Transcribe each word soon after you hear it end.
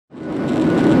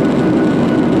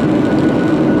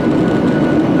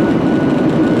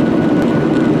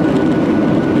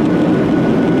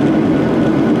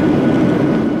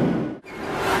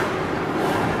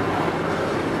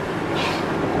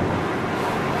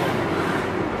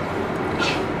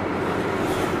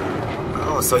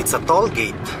Oh, so it's a toll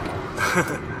gate.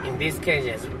 In this case,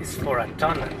 yes, it's for a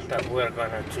tunnel that we're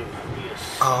gonna to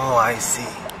use. Oh, I see.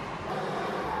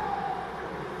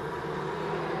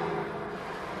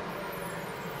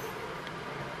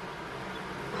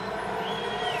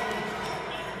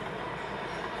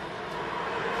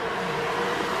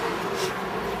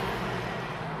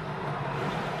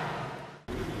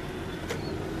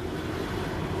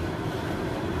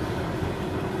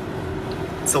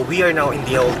 So we are now in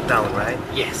the old town, right?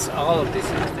 Yes, all of this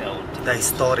is the old. The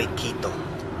historic Quito.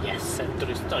 Yes, Centro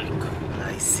Histórico.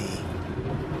 I see.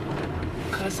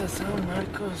 Casa San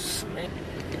Marcos.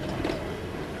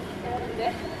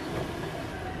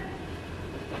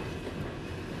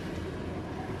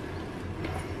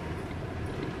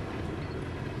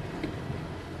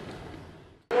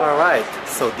 Alright,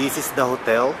 so this is the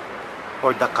hotel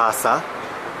or the Casa.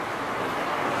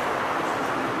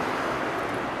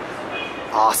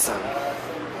 Awesome.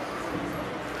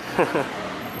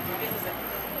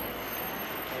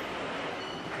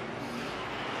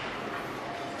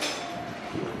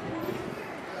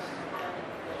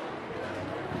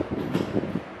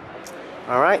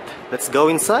 Alright, let's go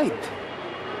inside.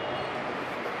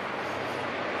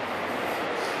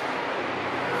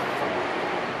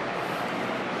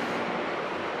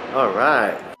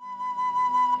 Alright.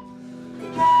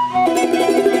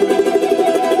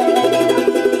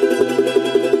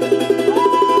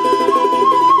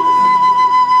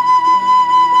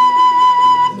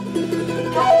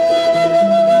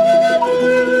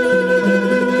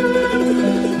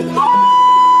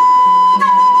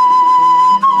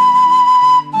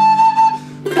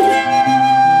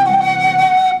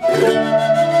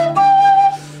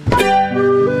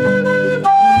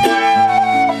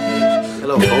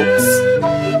 Hello, folks.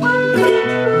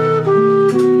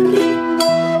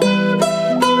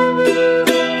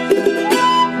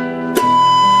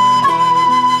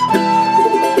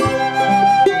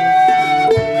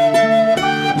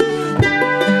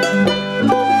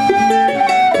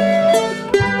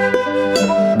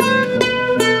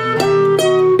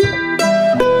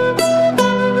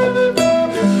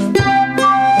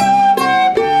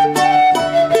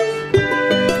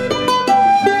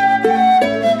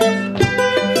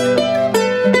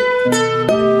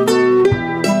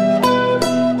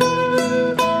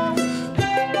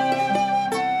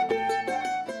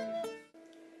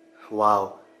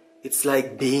 Wow, it's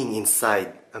like being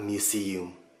inside a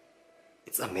museum.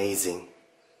 It's amazing.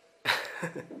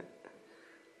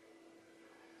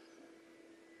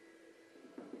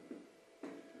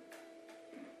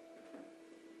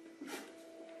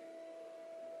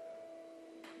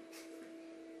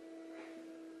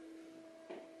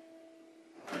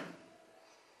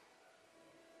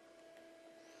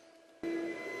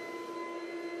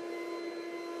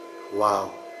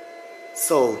 Wow.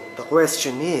 So, the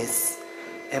question is,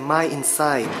 am I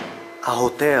inside a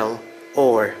hotel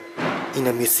or in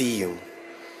a museum?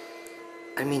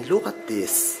 I mean, look at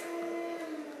this.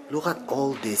 Look at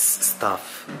all this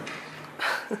stuff.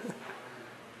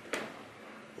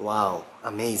 Wow,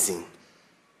 amazing.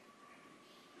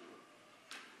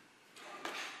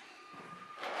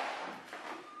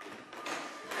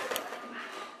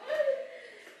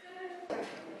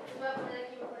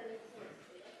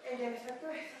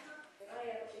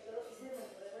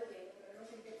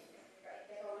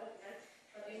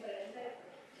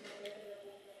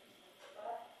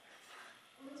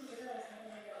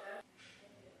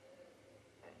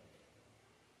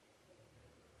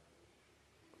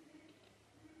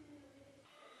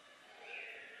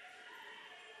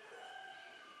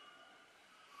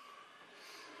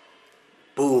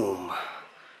 Boom!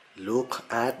 Look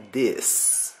at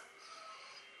this.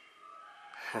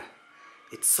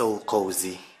 It's so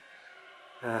cozy.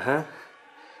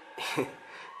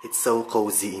 It's so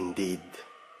cozy indeed.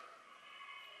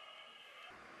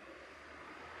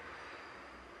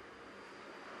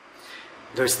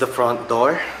 There's the front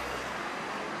door.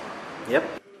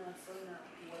 Yep.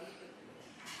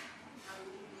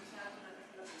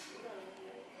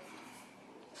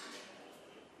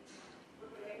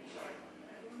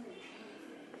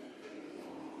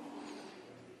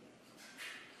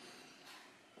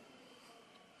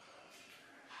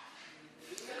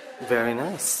 Very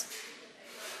nice.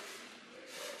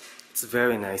 It's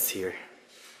very nice here.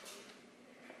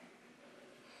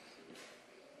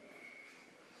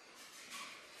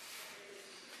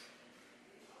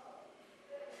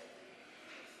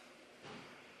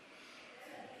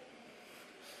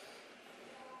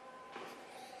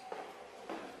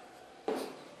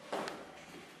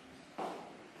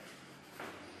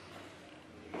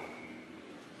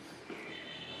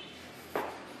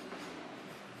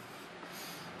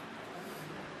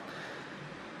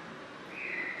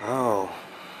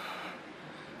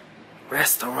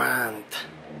 restaurant.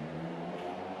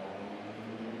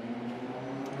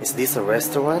 Is this a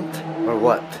restaurant or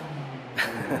what?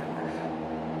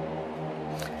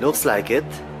 Looks like it.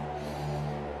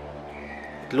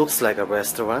 It looks like a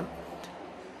restaurant.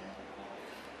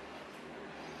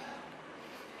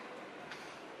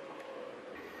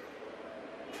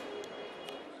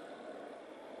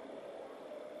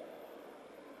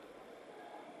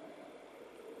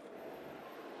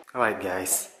 Alright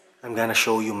guys, I'm gonna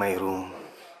show you my room.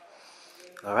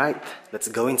 Alright, let's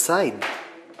go inside.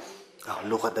 Oh,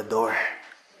 look at the door.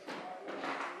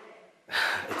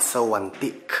 It's so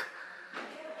antique.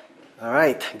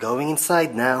 Alright, going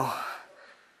inside now.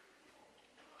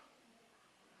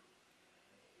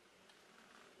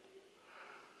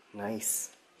 Nice.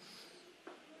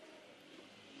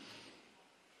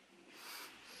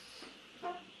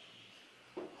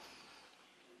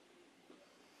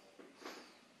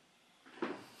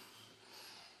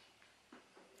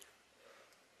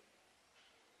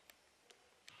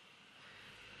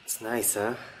 It's nice,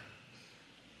 huh?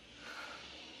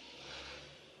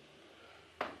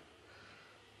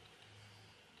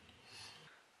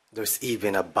 There's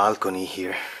even a balcony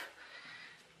here.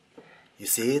 You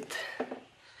see it?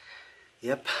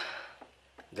 Yep,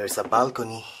 there's a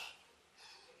balcony.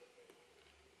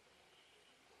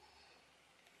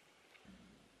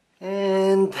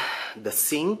 And the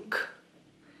sink.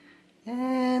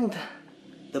 And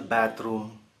the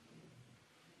bathroom.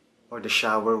 Or the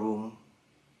shower room.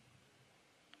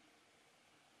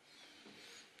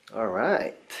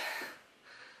 Alright.